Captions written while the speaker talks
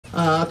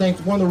I think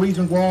it's one of the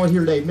reasons we're all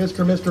here today.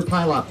 Mr.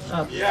 Pieloch.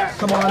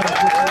 Come on up.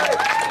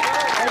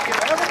 Thank you.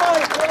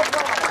 Everybody,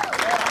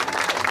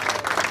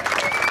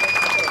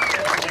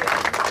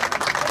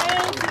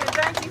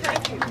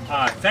 Thank you.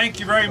 Thank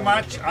you very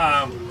much.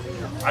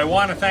 I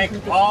want to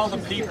thank all the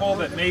people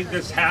that made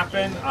this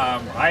happen.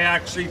 I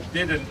actually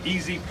did an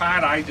easy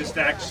part. I just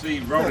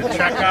actually wrote a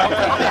check out.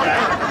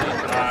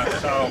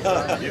 So,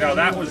 you know,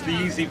 that was the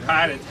easy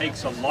part. It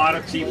takes a lot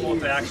of people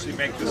to actually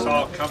make this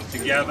all come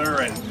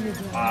together. And,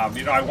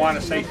 you know, I want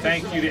to say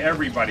thank you to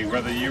everybody,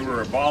 whether you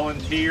were a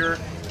volunteer,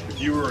 if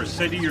you were a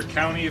city or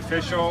county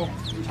official,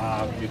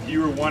 if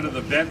you were one of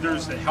the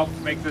vendors that helped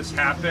make this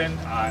happen.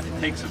 It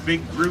takes a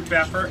big group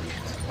effort.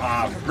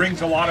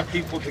 Brings a lot of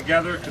people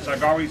together, because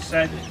I've always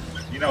said,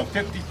 you know,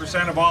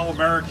 50% of all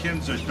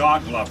Americans are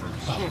dog lovers,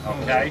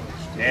 okay?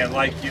 And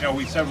like, you know,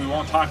 we said we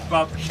won't talk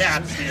about the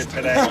cats here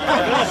today.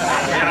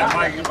 We're not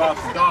talking about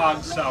the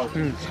dogs. So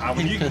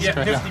when you can get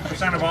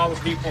 50% of all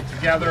the people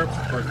together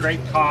for a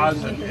great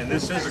cause, and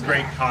this is a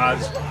great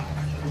cause,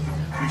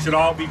 we should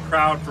all be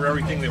proud for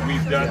everything that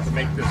we've done to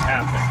make this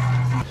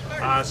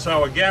happen.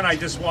 So again, I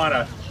just want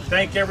to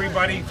thank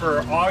everybody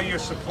for all your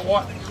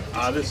support.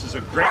 This is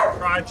a great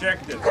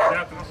project. It's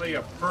definitely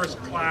a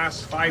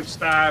first-class,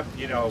 5-star,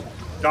 you know,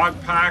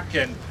 dog park.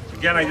 And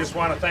again, I just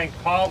want to thank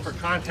Paul for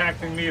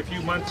contacting me a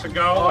few months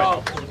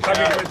ago and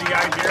coming with the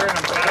idea. And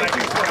I'm glad I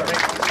can sort of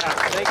make this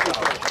happen. Thank you.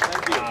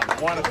 I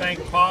want to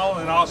thank Paul,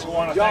 and also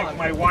want to thank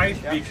my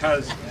wife,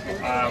 because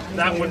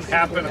that wouldn't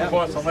happen, of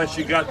course, unless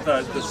you got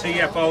the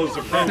CFO's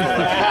approval.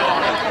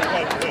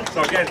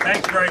 So again,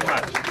 thanks very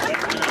much.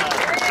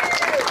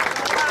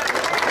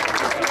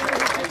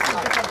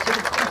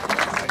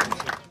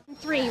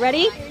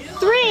 Ready?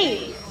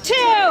 3, 2,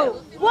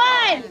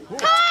 1,